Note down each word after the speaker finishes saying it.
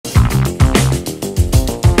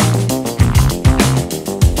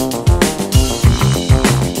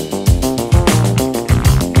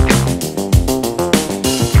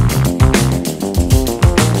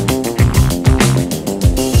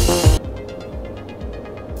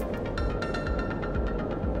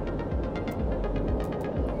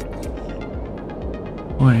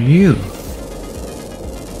What are you?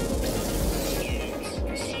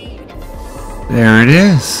 There it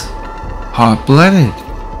is. Hot-blooded.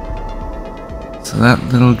 So that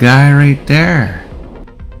little guy right there.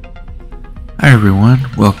 Hi everyone,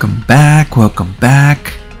 welcome back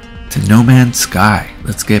to No Man's Sky.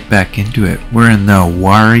 Let's get back into it. We're in the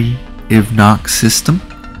Wari Ivnock system.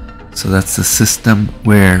 So that's the system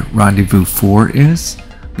where Rendezvous 4 is.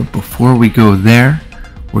 But before we go there,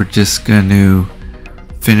 we're just going to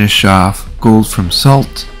finish off gold from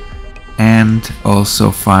salt and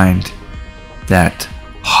also find that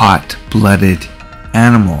hot-blooded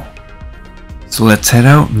animal. So let's head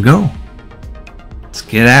out and go. Let's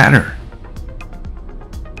get at her.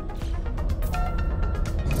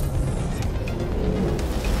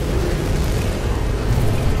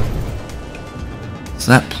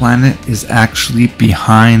 So that planet is actually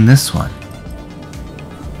behind this one.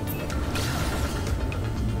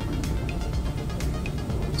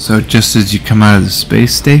 So just as you come out of the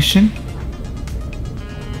space station,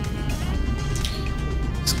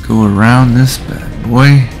 let's go around this bad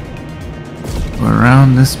boy. Go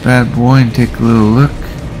around this bad boy and take a little look.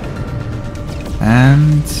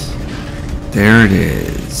 And there it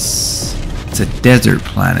is. It's a desert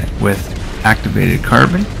planet with activated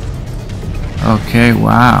carbon. Okay,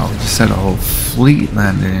 wow. We just had a whole fleet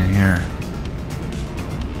landed in here.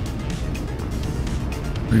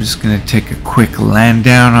 We're just going to take a quick land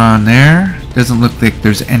down on there. Doesn't look like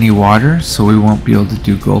there's any water, so we won't be able to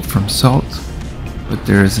do gold from salt. But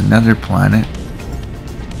there is another planet.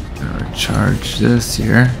 Gonna recharge this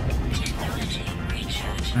here.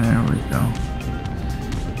 There we go.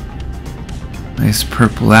 Nice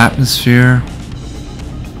purple atmosphere.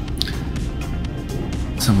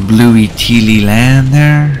 Some bluey tealy land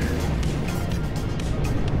there.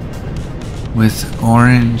 With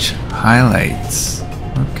orange highlights.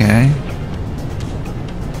 Okay.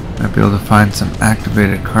 Might be able to find some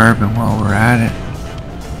activated carbon while we're at it.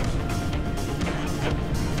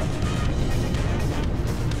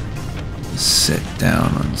 Sit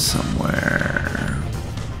down on somewhere.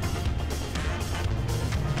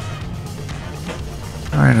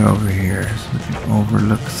 Right over here so we can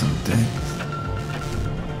overlook some things.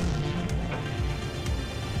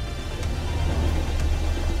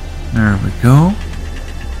 There we go.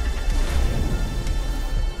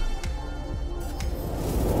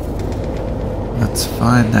 Let's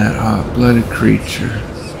find that hot-blooded creature.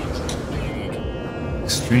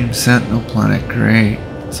 Extreme Sentinel planet, great.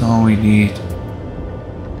 That's all we need.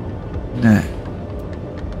 Net.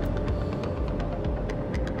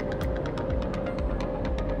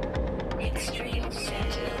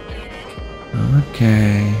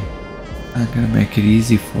 Okay. Not gonna make it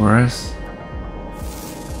easy for us.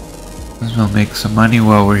 Might as well make some money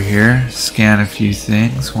while we're here. Scan a few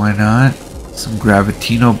things, why not? Some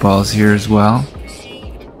Gravitino balls here as well.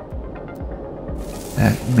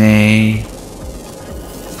 That may...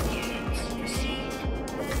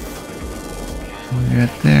 We're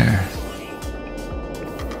right there.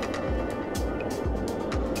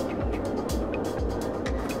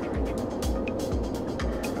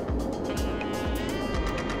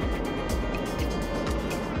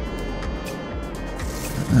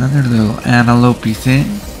 Another little antelope-y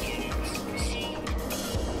thing.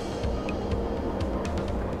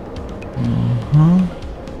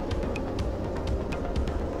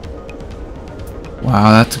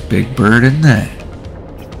 Wow, that's a big bird, isn't it?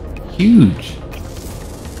 Huge.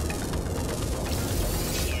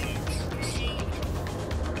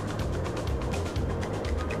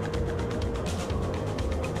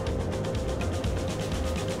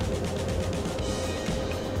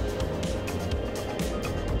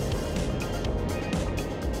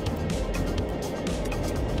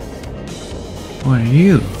 What are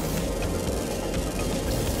you?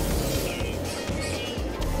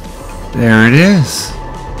 There it is.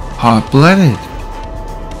 Hot-blooded.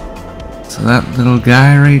 So that little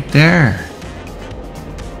guy right there.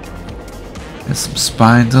 Has some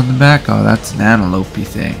spines on the back. Oh, that's an antelope-y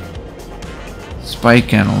thing.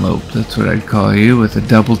 Spike antelope, that's what I'd call you, with a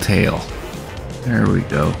double tail. There we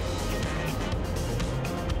go.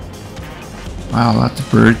 Wow, lots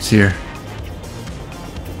of birds here.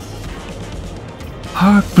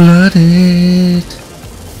 Hot-blooded.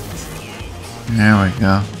 There we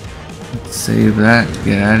go. Let's save that and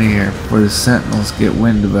get out of here before the sentinels get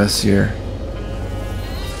wind of us here.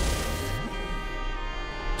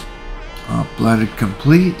 Hot-blooded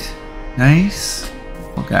complete. Nice.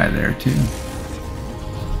 Little guy there too.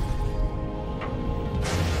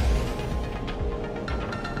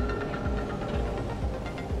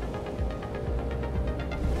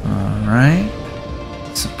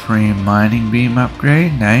 supreme mining beam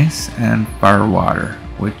upgrade, nice, and fire water,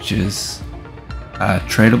 which is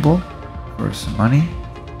tradable for some money.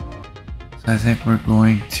 So I think we're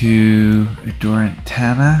going to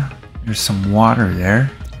Adorantana. There's some water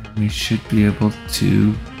there. We should be able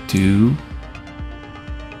to do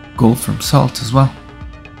gold from salt as well.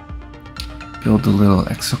 Build a little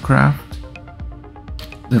exocraft,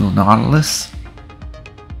 little nautilus.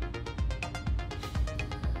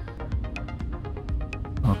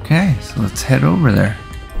 Okay, so let's head over there.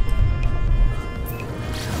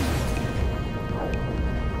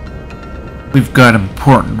 We've got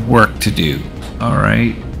important work to do,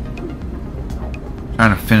 alright?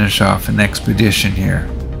 Trying to finish off an expedition here.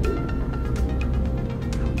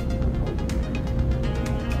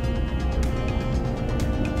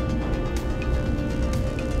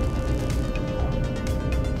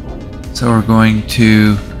 So we're going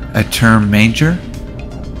to a term major,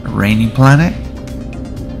 a raining planet.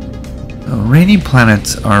 So raining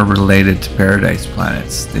planets are related to paradise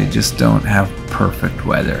planets. They just don't have perfect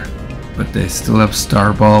weather, but they still have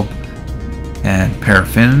starbulb and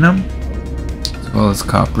paraffin in them, as well as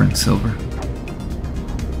copper and silver.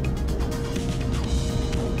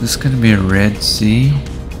 This is going to be a Red Sea.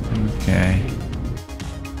 Okay.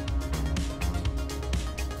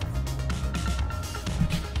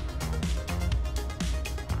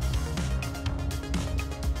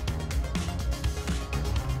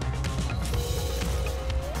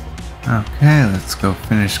 Okay, let's go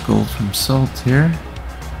finish gold from salt here.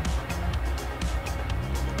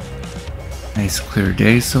 Nice clear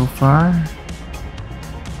day so far.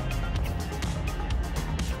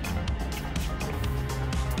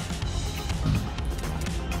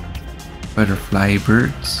 Butterfly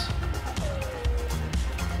birds.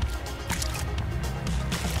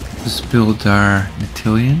 Let's build our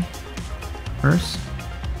Natillion first.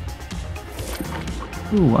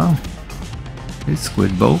 Oh wow. Hey,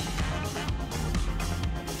 squid boat.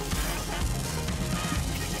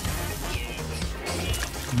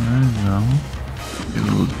 I don't know. Get a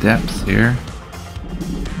little depth here.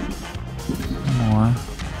 Some more.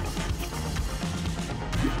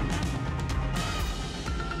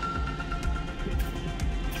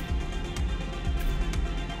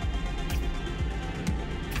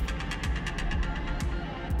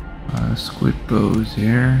 Squid bows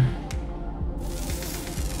here.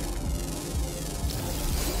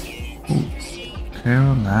 Ooh. Okay,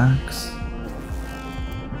 relax.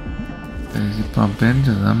 As you bump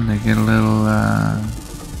into them, they get a little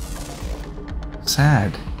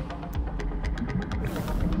sad.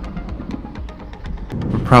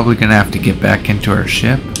 We're probably gonna have to get back into our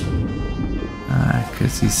ship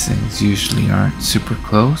because these things usually aren't super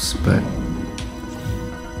close, but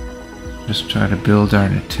just try to build our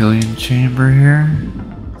Natillion chamber here.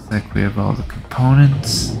 Looks like we have all the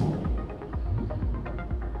components.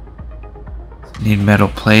 Need metal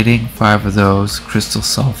plating, 5 of those. Crystal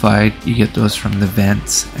sulfide, you get those from the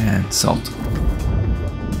vents, and salt.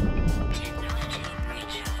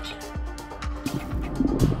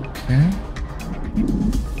 Okay.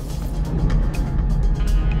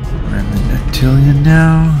 We're in the Natillion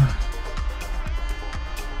now.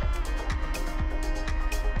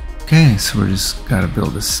 Okay, so we're just gotta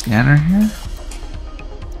build a scanner here.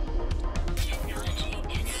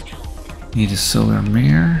 Need a solar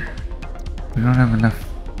mirror. We don't have enough.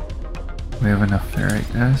 We have enough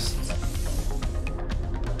ferrite dust.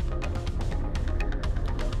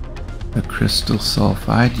 The crystal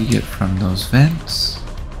sulfide you get from those vents.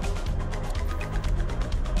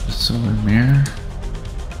 The solar mirror.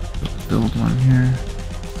 Let's build one here.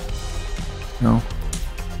 No.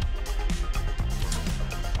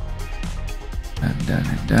 Done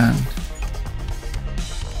and done.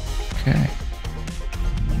 Okay.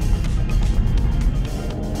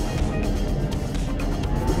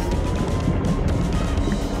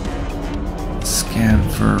 Scan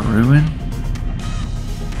for a ruin.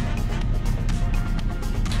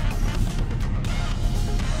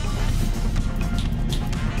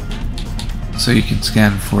 So you can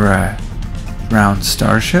scan for a drowned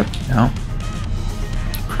starship? No.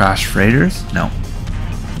 Crashed freighters? No.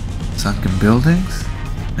 Sunken buildings?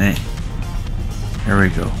 Nay. There we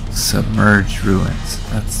go. Submerged ruins.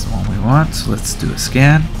 That's the one we want, so let's do a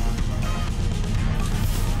scan.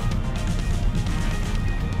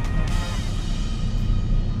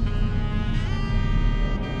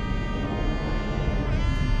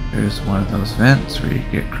 There's one of those vents where you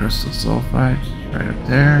get crystal sulfide, right up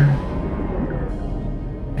there.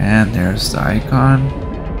 And there's the icon.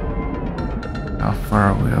 How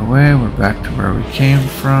far are we away? We're back to where we came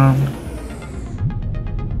from.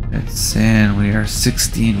 It's saying we are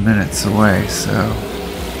 16 minutes away, so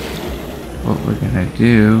what we're gonna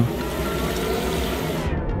do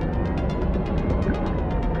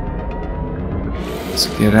is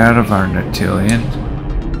get out of our Natillion.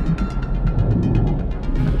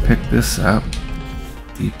 I'm gonna pick this up,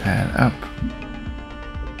 D-pad up,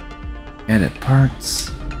 edit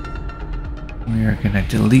parts. We are gonna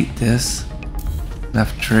delete this,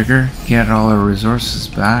 left trigger, get all our resources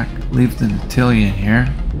back, leave the Natillion here,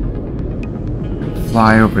 and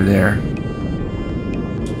fly over there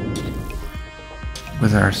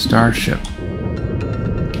with our starship,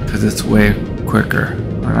 because it's way quicker.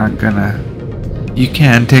 We're not gonna... You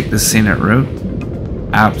can take the scenic route,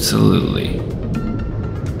 absolutely,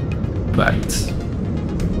 but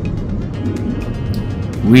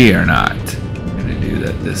we are not gonna do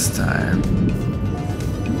that this time.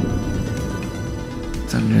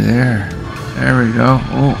 It's under there. There we go.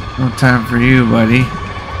 Oh, no time for you, buddy.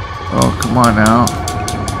 Oh, come on now.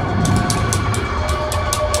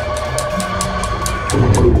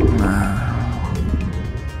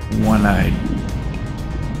 One-eyed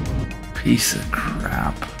piece of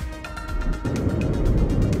crap.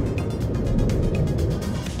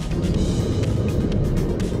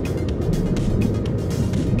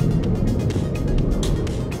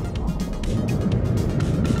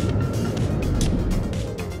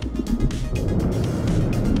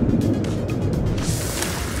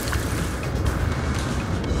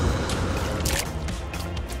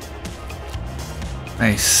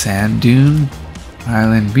 Nice sand dune,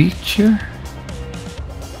 island beach here.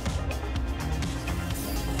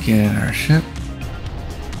 Get in our ship,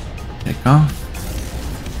 take off,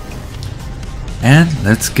 and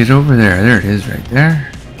let's get over there. There it is right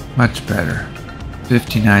there. Much better.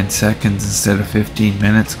 59 seconds instead of 15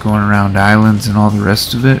 minutes going around islands and all the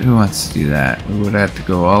rest of it. Who wants to do that? We would have to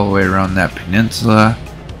go all the way around that peninsula,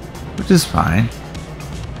 which is fine.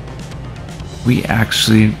 We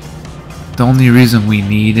actually... The only reason we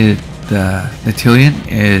needed the Natillion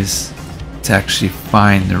is to actually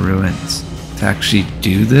find the ruins. To actually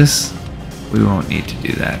do this, we won't need to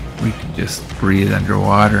do that. We can just breathe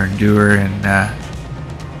underwater and do her in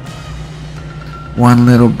one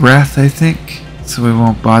little breath, I think. So we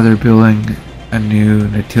won't bother building a new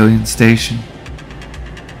Natillion station.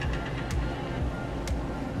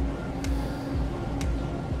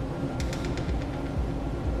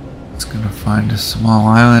 Gonna find a small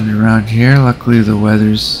island around here. Luckily the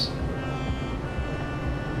weather's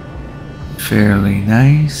fairly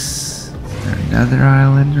nice. There's another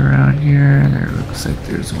island around here. There looks like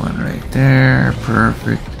there's one right there.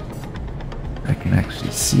 Perfect. I can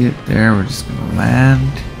actually see it there. We're just gonna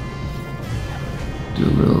land. Do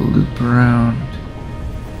a little loop around.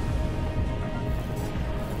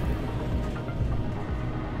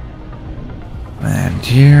 Land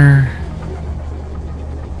here.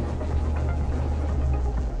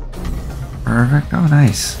 Perfect. Oh,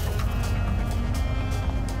 nice.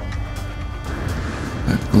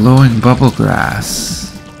 A glowing bubble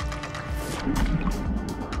grass.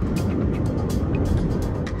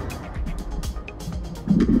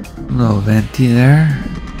 Little venti there.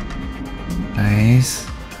 Nice.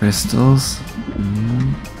 Crystals.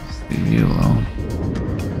 Just leave you alone.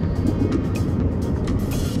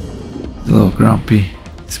 A little grumpy.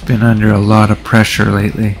 It's been under a lot of pressure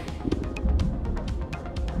lately.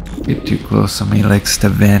 Get too close, somebody likes to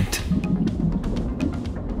vent.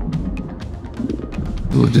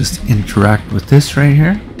 We'll just interact with this right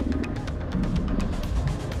here.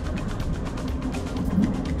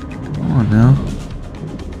 Oh no.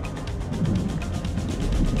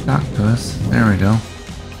 Talk to us. There we go.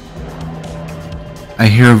 I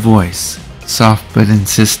hear a voice, soft but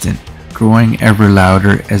insistent, growing ever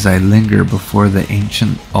louder as I linger before the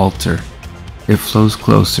ancient altar. It flows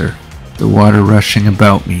closer, the water rushing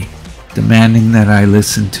about me, demanding that I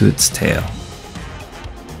listen to its tale.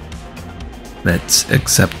 Let's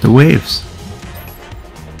accept the waves.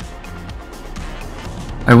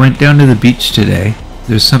 I went down to the beach today.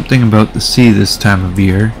 There's something about the sea this time of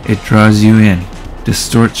year. It draws you in,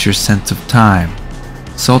 distorts your sense of time.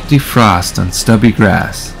 Salty frost on stubby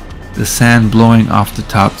grass, the sand blowing off the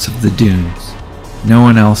tops of the dunes. No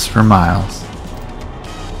one else for miles.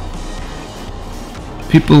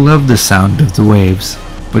 People love the sound of the waves,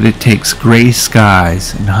 but it takes gray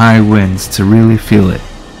skies and high winds to really feel it,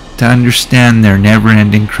 to understand their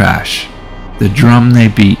never-ending crash, the drum they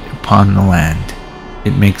beat upon the land.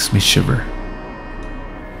 It makes me shiver.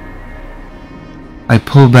 I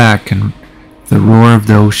pull back and the roar of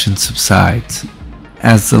the ocean subsides.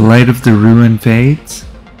 As the light of the ruin fades,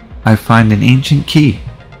 I find an ancient key,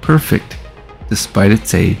 perfect, despite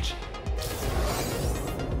its age.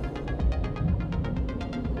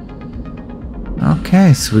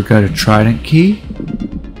 Okay, so we got a trident key.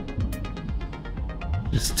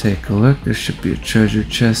 Just take a look. There should be a treasure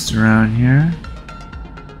chest around here.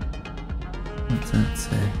 What's that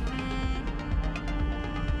say?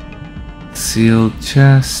 Sealed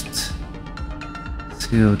chest.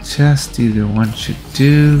 Sealed chest. Either one should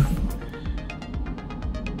do.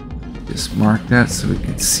 Just mark that so we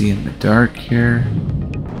can see in the dark here.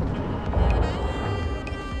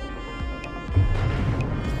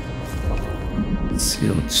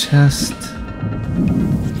 Sealed chest.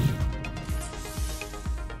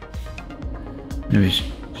 Maybe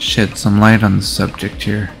shed some light on the subject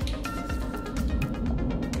here.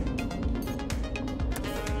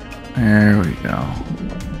 There we go.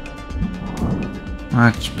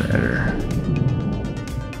 Much better.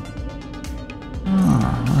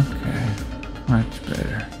 Oh, okay. Much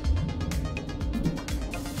better.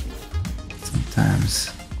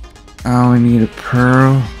 Sometimes. Oh, we need a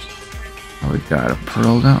pearl. Oh, we got a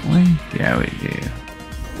pearl, don't we? Yeah, we do.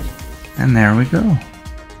 And there we go.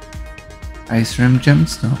 Ice rim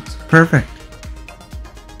gemstones. Perfect.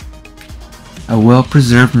 A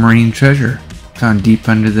well-preserved marine treasure found deep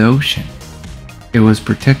under the ocean. It was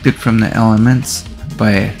protected from the elements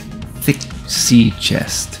by a thick sea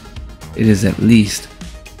chest. It is at least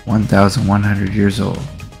 1,100 years old.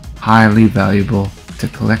 Highly valuable to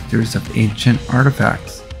collectors of ancient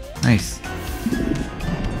artifacts. Nice.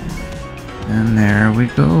 And there we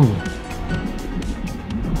go.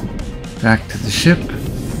 Back to the ship.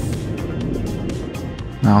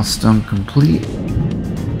 Milestone complete.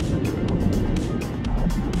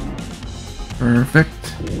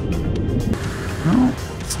 Perfect. Oh,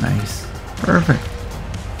 it's nice. Perfect.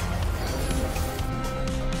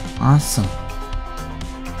 Awesome.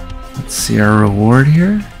 Let's see our reward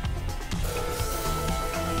here.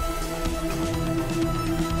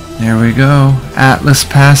 There we go. Atlas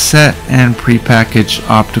pass set and prepackaged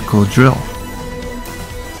optical drill.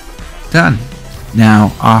 Done.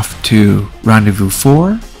 Now off to Rendezvous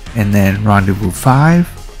 4 and then Rendezvous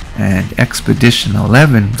 5 and Expedition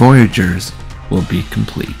 11 Voyagers will be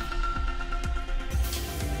complete.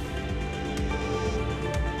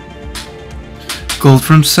 Gold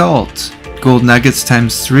from salt. Gold nuggets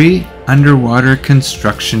times 3 underwater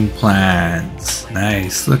construction plans.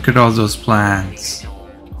 Nice. Look at all those plans.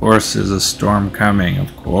 Of course there's a storm coming,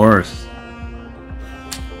 of course.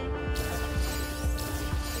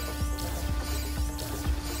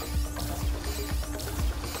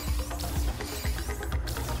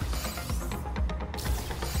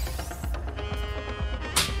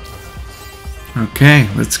 Okay,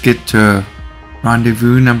 let's get to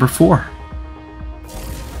rendezvous number 4.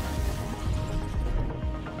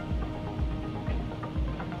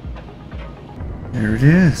 There it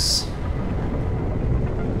is.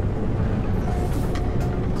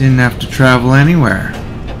 Didn't have to travel anywhere.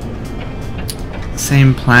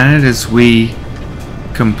 Same planet as we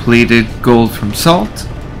completed gold from salt.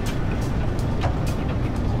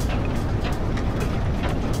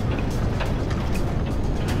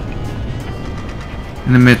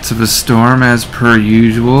 In the midst of a storm as per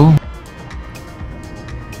usual.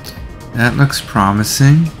 That looks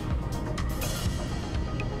promising.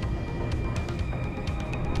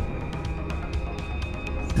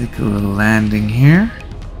 Take a little landing here.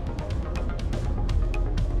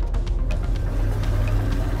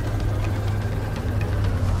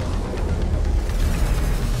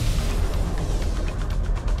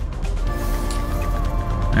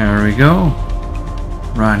 There we go.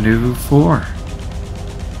 Rendezvous 4.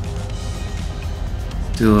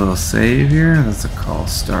 Do a little save here. That's a call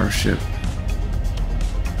starship.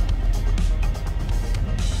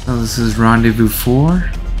 So this is Rendezvous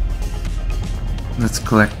 4. Let's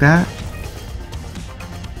collect that.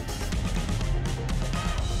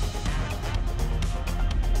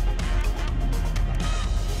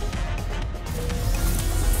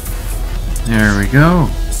 There we go.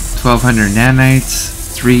 1200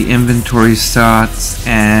 nanites, 3 inventory slots,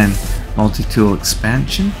 and multi-tool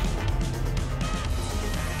expansion.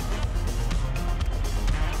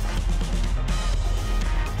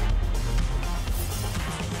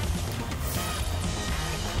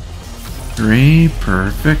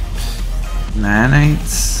 Perfect.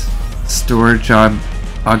 Nanites. Storage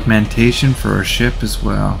augmentation for our ship as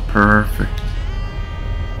well. Perfect.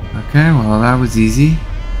 Okay, well that was easy.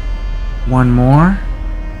 One more.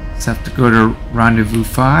 Let's have to go to Rendezvous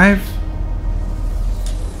 5.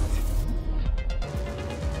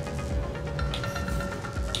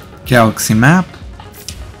 Galaxy map.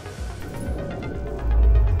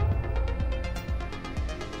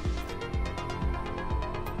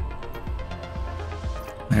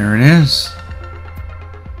 There it is.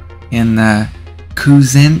 In the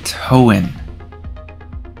Kuzent Hoenn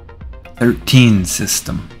 13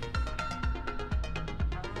 system.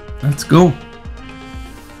 Let's go.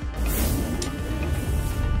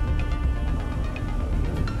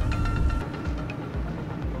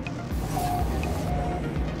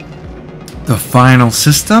 The final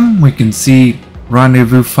system, we can see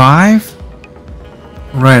Rendezvous 5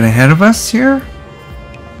 right ahead of us here.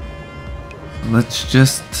 Let's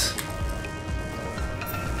just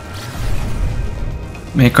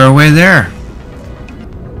make our way there.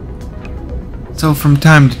 So from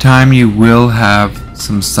time to time you will have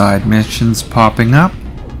some side missions popping up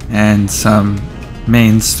and some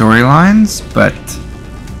main storylines, but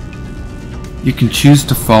you can choose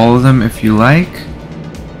to follow them if you like,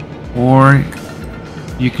 or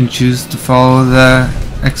you can choose to follow the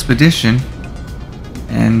expedition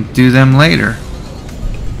and do them later.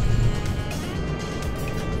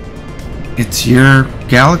 It's your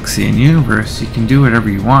galaxy and universe. You can do whatever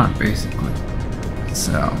you want, basically.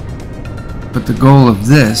 So, but the goal of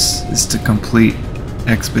this is to complete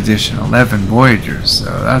Expedition 11 Voyagers, so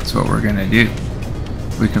that's what we're gonna do.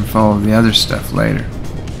 We can follow the other stuff later.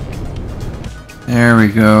 There we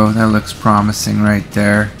go. That looks promising right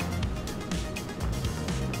there.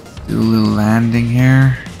 Do a little landing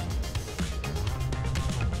here.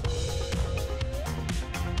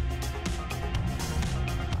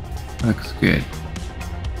 Looks good.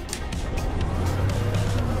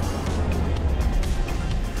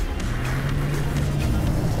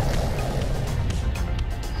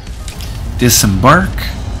 Disembark.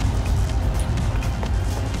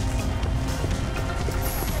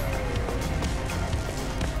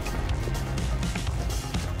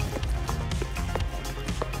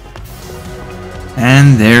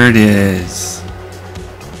 And there it is.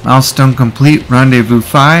 Milestone complete. Rendezvous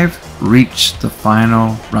 5. Reach the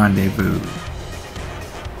final rendezvous.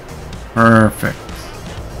 Perfect.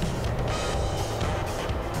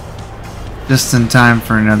 Just in time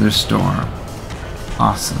for another storm.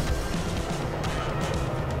 Awesome.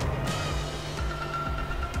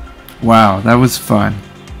 Wow, that was fun.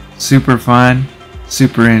 Super fun.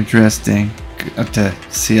 Super interesting. Got to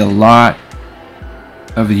see a lot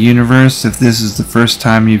of the universe. If this is the first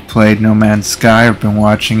time you've played No Man's Sky or been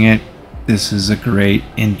watching it, this is a great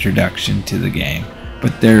introduction to the game.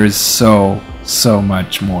 But there is so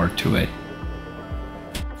much more to it.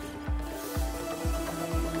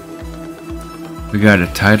 We got a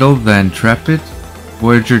title, The Intrepid,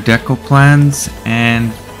 Voyager decal plans,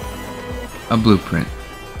 and a blueprint.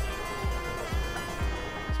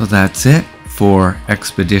 So that's it for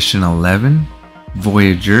Expedition 11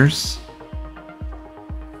 Voyagers.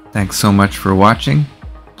 Thanks so much for watching.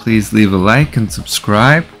 Please leave a like and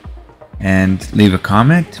subscribe, and leave a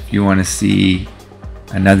comment if you want to see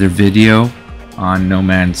another video on No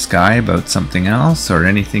Man's Sky about something else or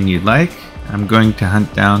anything you'd like. I'm going to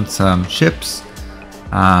hunt down some ships,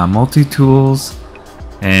 multi-tools,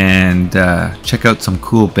 and check out some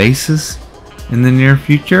cool bases in the near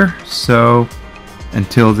future. So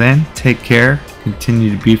until then, take care,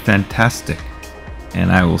 continue to be fantastic,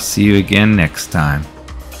 and I will see you again next time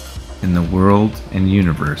in the world and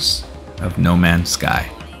universe of No Man's Sky.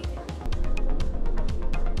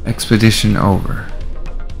 Expedition over.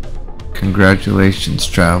 Congratulations,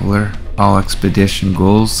 traveler. All expedition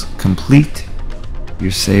goals complete. Your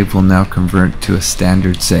save will now convert to a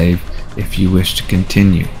standard save if you wish to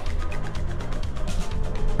continue.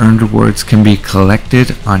 Earned rewards can be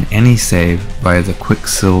collected on any save via the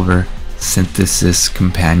Quicksilver Synthesis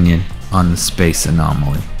Companion on the Space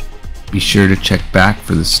Anomaly. Be sure to check back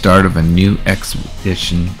for the start of a new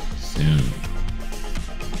expedition soon.